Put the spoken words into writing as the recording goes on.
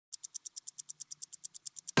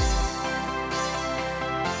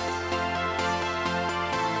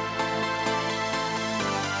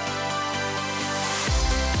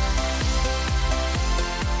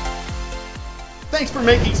Thanks for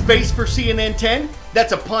making space for CNN 10.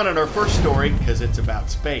 That's a pun on our first story, because it's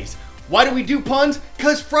about space. Why do we do puns?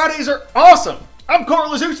 Because Fridays are awesome! I'm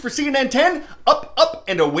Carl Zeus for CNN 10. Up, up,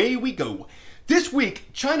 and away we go. This week,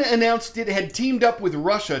 China announced it had teamed up with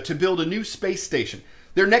Russia to build a new space station.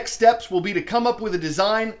 Their next steps will be to come up with a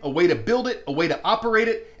design, a way to build it, a way to operate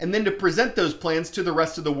it, and then to present those plans to the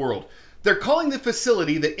rest of the world. They're calling the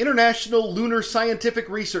facility the International Lunar Scientific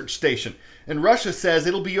Research Station, and Russia says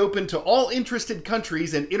it'll be open to all interested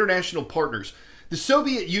countries and international partners. The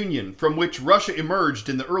Soviet Union, from which Russia emerged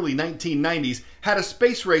in the early 1990s, had a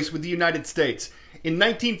space race with the United States. In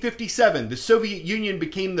 1957, the Soviet Union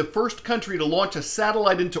became the first country to launch a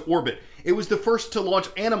satellite into orbit. It was the first to launch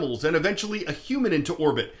animals and eventually a human into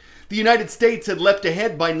orbit. The United States had leapt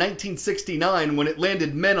ahead by 1969 when it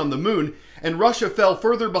landed men on the moon, and Russia fell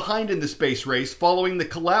further behind in the space race following the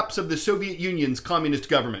collapse of the Soviet Union's communist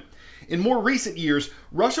government. In more recent years,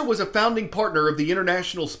 Russia was a founding partner of the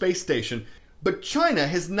International Space Station, but China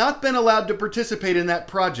has not been allowed to participate in that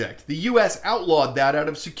project. The US outlawed that out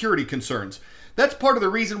of security concerns. That's part of the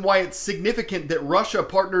reason why it's significant that Russia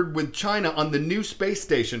partnered with China on the new space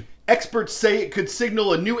station. Experts say it could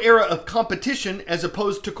signal a new era of competition as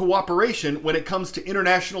opposed to cooperation when it comes to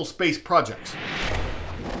international space projects.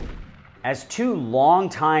 As two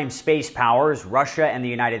longtime space powers, Russia and the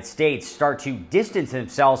United States, start to distance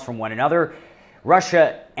themselves from one another,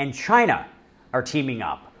 Russia and China are teaming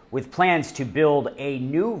up with plans to build a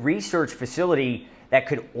new research facility that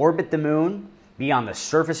could orbit the moon, be on the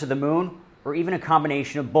surface of the moon, or even a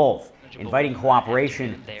combination of both, inviting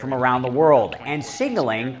cooperation from around the world and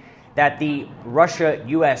signaling that the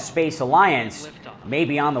Russia-US space alliance may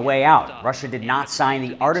be on the way out. Russia did not sign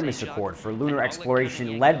the Artemis Accord for lunar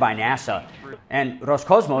exploration led by NASA. And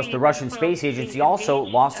Roscosmos, the Russian space agency, also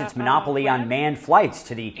lost its monopoly on manned flights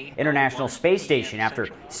to the International Space Station after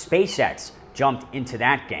SpaceX jumped into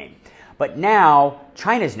that game. But now,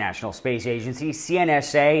 China's national space agency,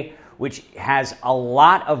 CNSA, which has a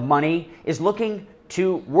lot of money, is looking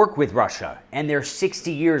to work with Russia and their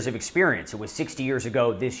 60 years of experience. It was 60 years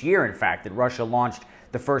ago this year, in fact, that Russia launched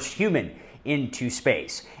the first human into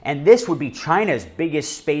space. And this would be China's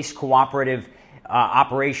biggest space cooperative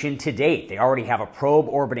operation to date. They already have a probe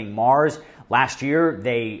orbiting Mars. Last year,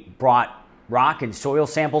 they brought rock and soil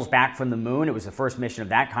samples back from the moon. It was the first mission of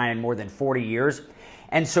that kind in more than 40 years.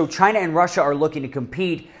 And so China and Russia are looking to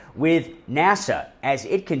compete with NASA as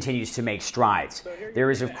it continues to make strides.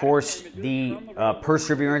 There is, of course, the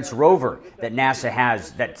Perseverance rover that NASA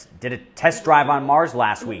has that did a test drive on Mars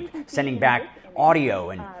last week, sending back audio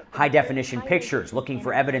and high-definition pictures looking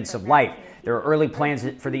for evidence of life. There are early plans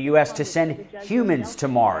for the U.S. to send humans to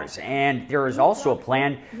Mars, and there is also a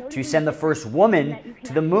plan to send the first woman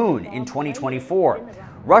to the moon in 2024.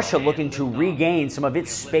 Russia looking to regain some of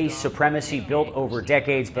its space supremacy built over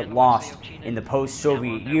decades but lost in the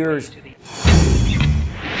post-Soviet years.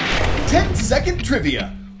 10-second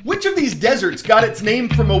trivia. Which of these deserts got its name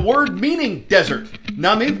from a word meaning desert?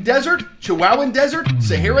 Namib Desert, Chihuahuan Desert,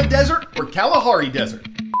 Sahara Desert, or Kalahari Desert?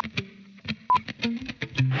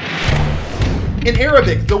 In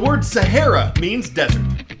Arabic, the word Sahara means desert.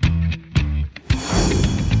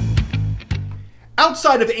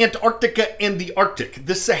 Outside of Antarctica and the Arctic,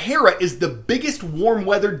 the Sahara is the biggest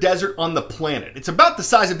warm-weather desert on the planet. It's about the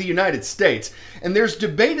size of the United States, and there's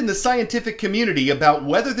debate in the scientific community about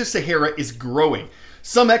whether the Sahara is growing.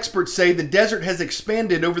 Some experts say the desert has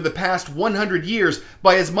expanded over the past 100 years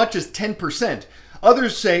by as much as 10%.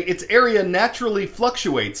 Others say its area naturally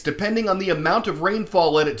fluctuates depending on the amount of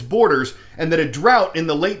rainfall at its borders, and that a drought in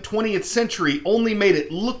the late 20th century only made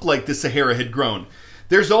it look like the Sahara had grown.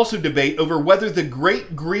 There's also debate over whether the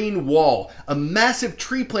Great Green Wall, a massive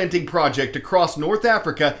tree planting project across North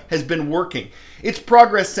Africa, has been working. Its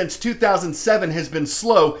progress since 2007 has been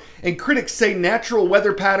slow, and critics say natural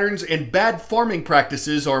weather patterns and bad farming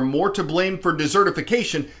practices are more to blame for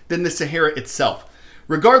desertification than the Sahara itself.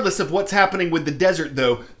 Regardless of what's happening with the desert,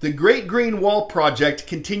 though, the Great Green Wall project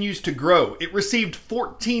continues to grow. It received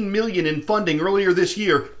 $14 million in funding earlier this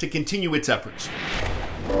year to continue its efforts.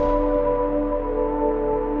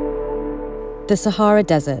 The Sahara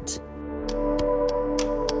Desert.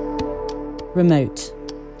 Remote.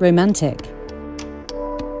 Romantic.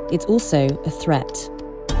 It's also a threat.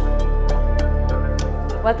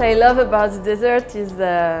 What I love about the desert is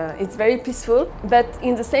it's very peaceful, but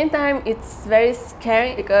in the same time it's very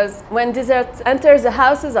scary because when desert enters the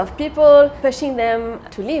houses of people, pushing them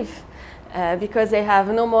to leave because they have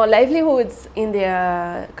no more livelihoods in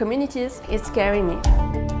their communities, it's scaring me.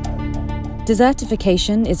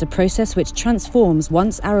 Desertification is a process which transforms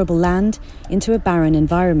once arable land into a barren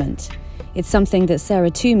environment. It's something that Sarah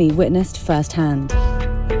Toomey witnessed firsthand.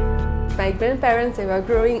 My grandparents, they were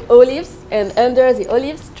growing olives, and under the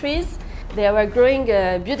olive trees, they were growing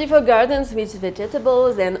beautiful gardens with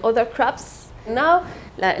vegetables and other crops. Now,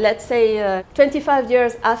 let's say 25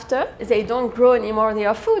 years after, they don't grow anymore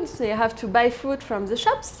their food. They have to buy food from the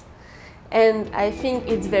shops. And I think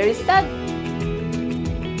it's very sad.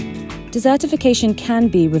 Desertification can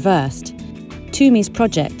be reversed. Toomey's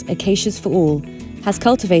project, Acacias for All, has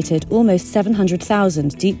cultivated almost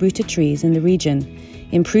 700,000 deep-rooted trees in the region,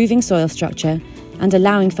 improving soil structure and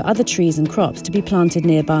allowing for other trees and crops to be planted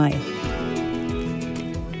nearby.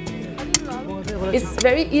 It's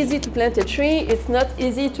very easy to plant a tree, it's not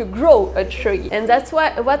easy to grow a tree. And that's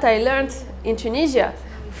what I learned in Tunisia,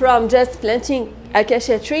 from just planting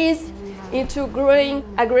acacia trees into growing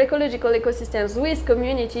agroecological ecosystems with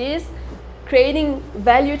communities, creating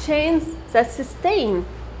value chains that sustain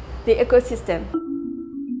the ecosystem.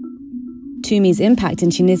 Toomey's impact in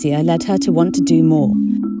Tunisia led her to want to do more.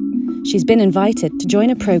 She's been invited to join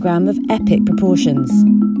a program of epic proportions.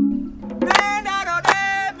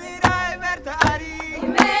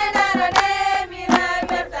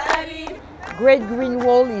 Great Green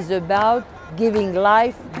Wall is about giving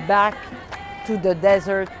life back to the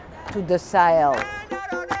desert, to the Sahel.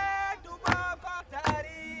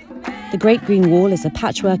 The Great Green Wall is a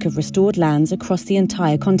patchwork of restored lands across the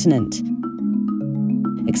entire continent.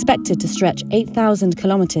 Expected to stretch 8,000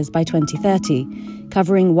 kilometres by 2030,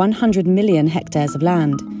 covering 100 million hectares of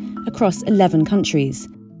land across 11 countries.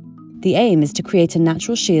 The aim is to create a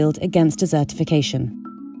natural shield against desertification.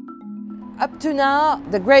 Up to now,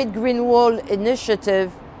 the Great Green Wall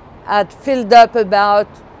initiative had filled up about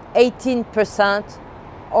 18%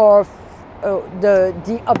 of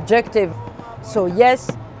the objective. So yes,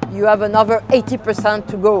 you have another 80%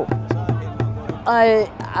 to go.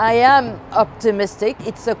 I am optimistic.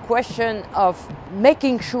 It's a question of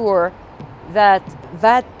making sure that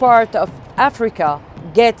that part of Africa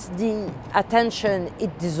gets the attention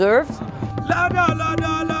it deserves.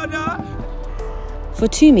 For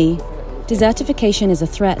Toomey, desertification is a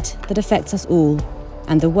threat that affects us all,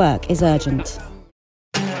 and the work is urgent.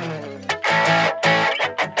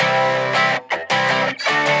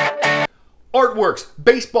 Artworks,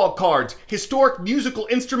 baseball cards, historic musical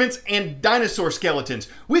instruments, and dinosaur skeletons.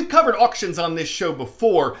 We've covered auctions on this show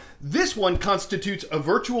before. This one constitutes a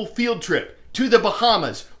virtual field trip to the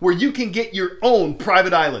Bahamas, where you can get your own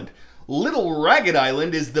private island. Little Ragged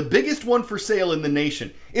Island is the biggest one for sale in the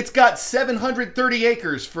nation. It's got 730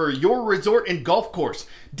 acres for your resort and golf course,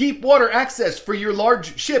 deep water access for your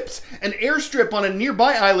large ships, an airstrip on a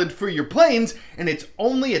nearby island for your planes, and it's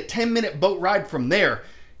only a 10-minute boat ride from there.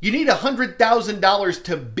 You need $100,000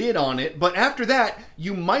 to bid on it, but after that,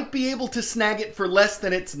 you might be able to snag it for less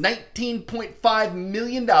than its $19.5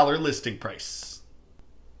 million listing price.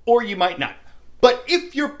 Or you might not. But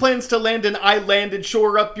if your plans to land an island and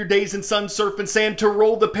shore up your days in sun, surf, and sand, to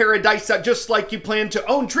roll the paradise out just like you plan to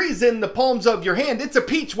own trees in the palms of your hand, it's a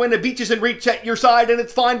peach when the beach is in reach at your side, and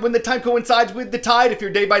it's fine when the time coincides with the tide. If your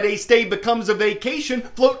day-by-day stay becomes a vacation,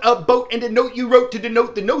 float a boat and a note you wrote to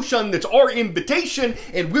denote the notion that's our invitation,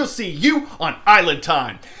 and we'll see you on Island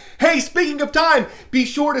Time. Hey, speaking of time, be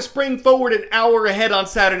sure to spring forward an hour ahead on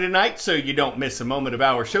Saturday night so you don't miss a moment of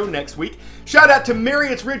our show next week. Shout out to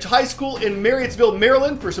Marriott's Ridge High School in Marriottsville,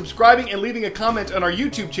 Maryland for subscribing and leaving a comment on our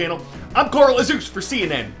YouTube channel. I'm Carl Azus for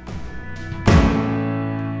CNN.